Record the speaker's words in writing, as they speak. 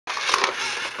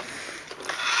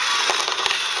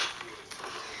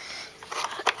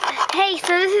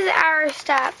so this is our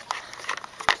stop.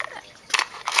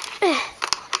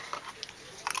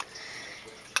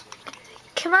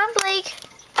 Come on, Blake.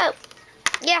 Oh,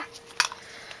 yeah.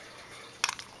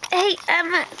 Hey,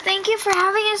 thank you for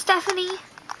having us, Stephanie.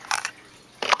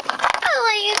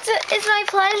 Oh, it's my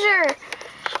pleasure.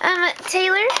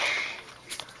 Taylor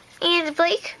and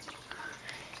Blake.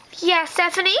 Yeah,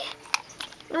 Stephanie.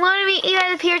 Want to meet you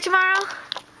at the pier tomorrow?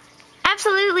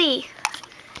 Absolutely.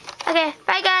 Okay,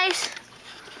 bye, guys.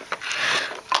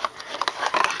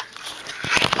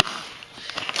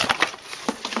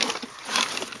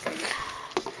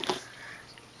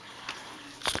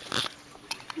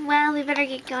 Well, we better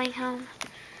get going home.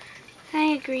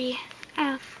 I agree.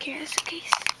 Oh, here, that's the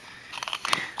case.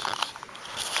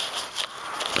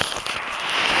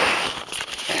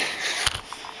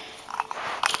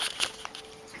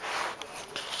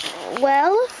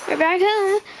 Well, we're back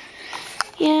home.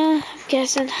 Yeah, I'm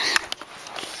guessing.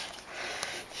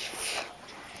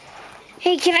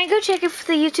 Hey, can I go check if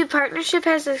the YouTube partnership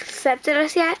has accepted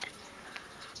us yet?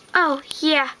 Oh,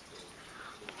 yeah.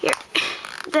 Here.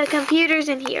 The computer's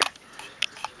in here.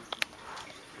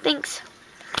 Thanks.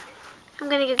 I'm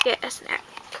gonna go get a snack.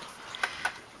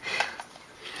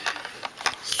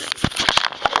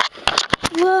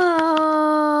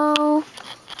 Whoa.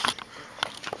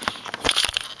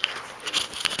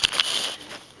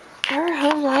 Our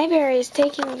home library is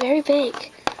taking very big.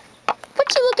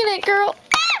 What you looking at, girl?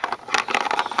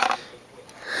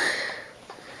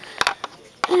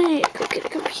 I need to go get a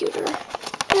computer.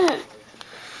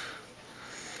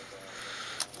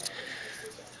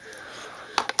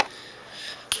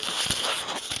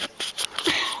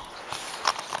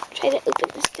 Try to open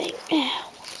this thing.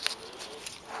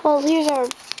 Well, here's our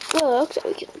book that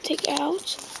we can take out.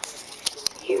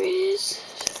 Here it is.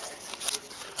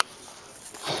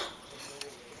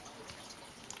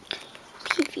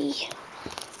 TV.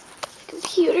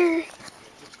 Computer.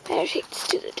 Better take this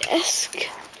to the desk.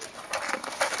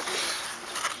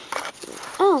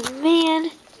 Oh,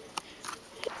 man.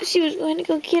 She was going to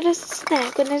go get us a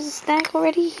snack when there's a snack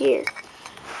already here.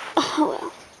 Oh,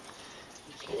 well.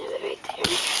 She can have it right there.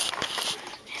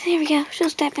 There we go. She'll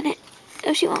step in it.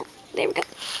 No, she won't. There we go.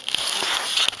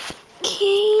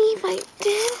 Okay, my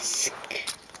desk.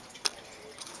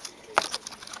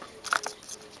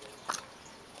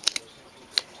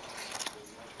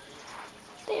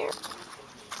 There.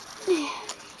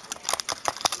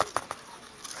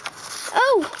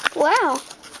 Oh, wow.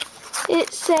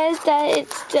 It says that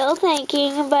it's still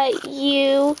thinking, but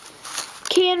you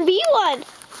can be one.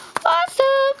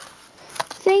 Awesome.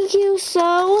 Thank you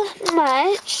so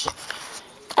much.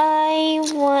 I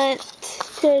want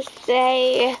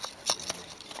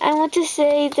to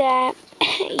say that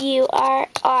you are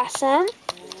awesome,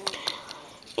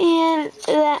 and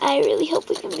that I really hope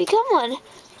we can become one.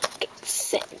 Okay,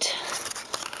 sit.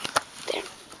 There.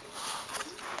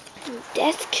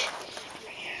 Desk.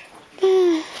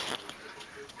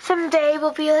 Someday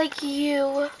we'll be like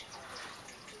you.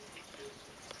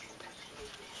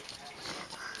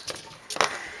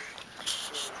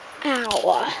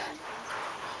 Ow.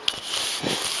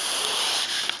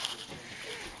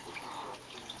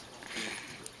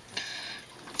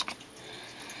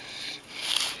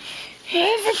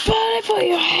 Everybody put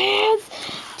your hands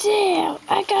down.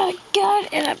 I got a gun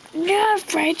and I'm not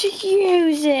afraid to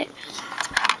use it.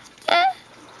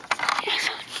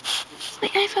 My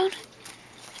iPhone.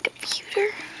 Computer.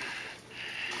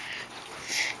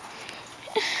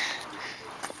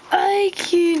 I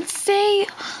can see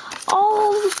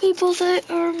all the people that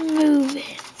are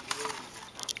moving.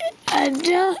 I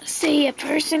don't see a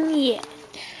person yet.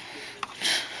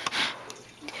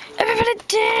 Everybody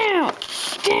down!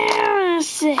 Down, I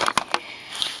said.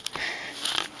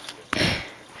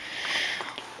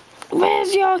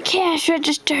 Where's your cash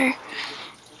register?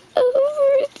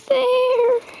 Over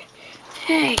there.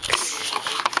 Thanks.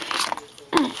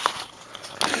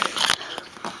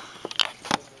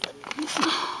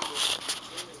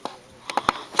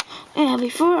 Now,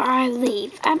 before I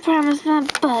leave, I promised my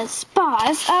boss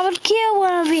I would kill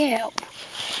one of you.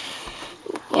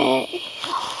 Well,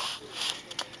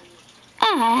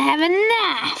 I have a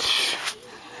knife.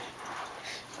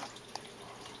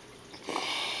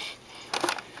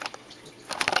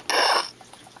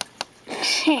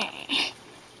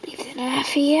 Leave the knife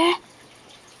here.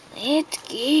 Let's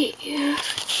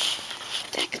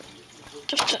go.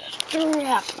 Just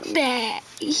drop that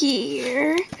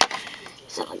here.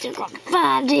 It's not like they're gonna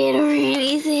find it or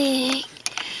anything.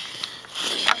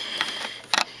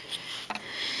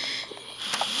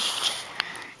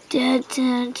 Dun,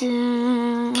 dun,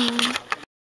 dun.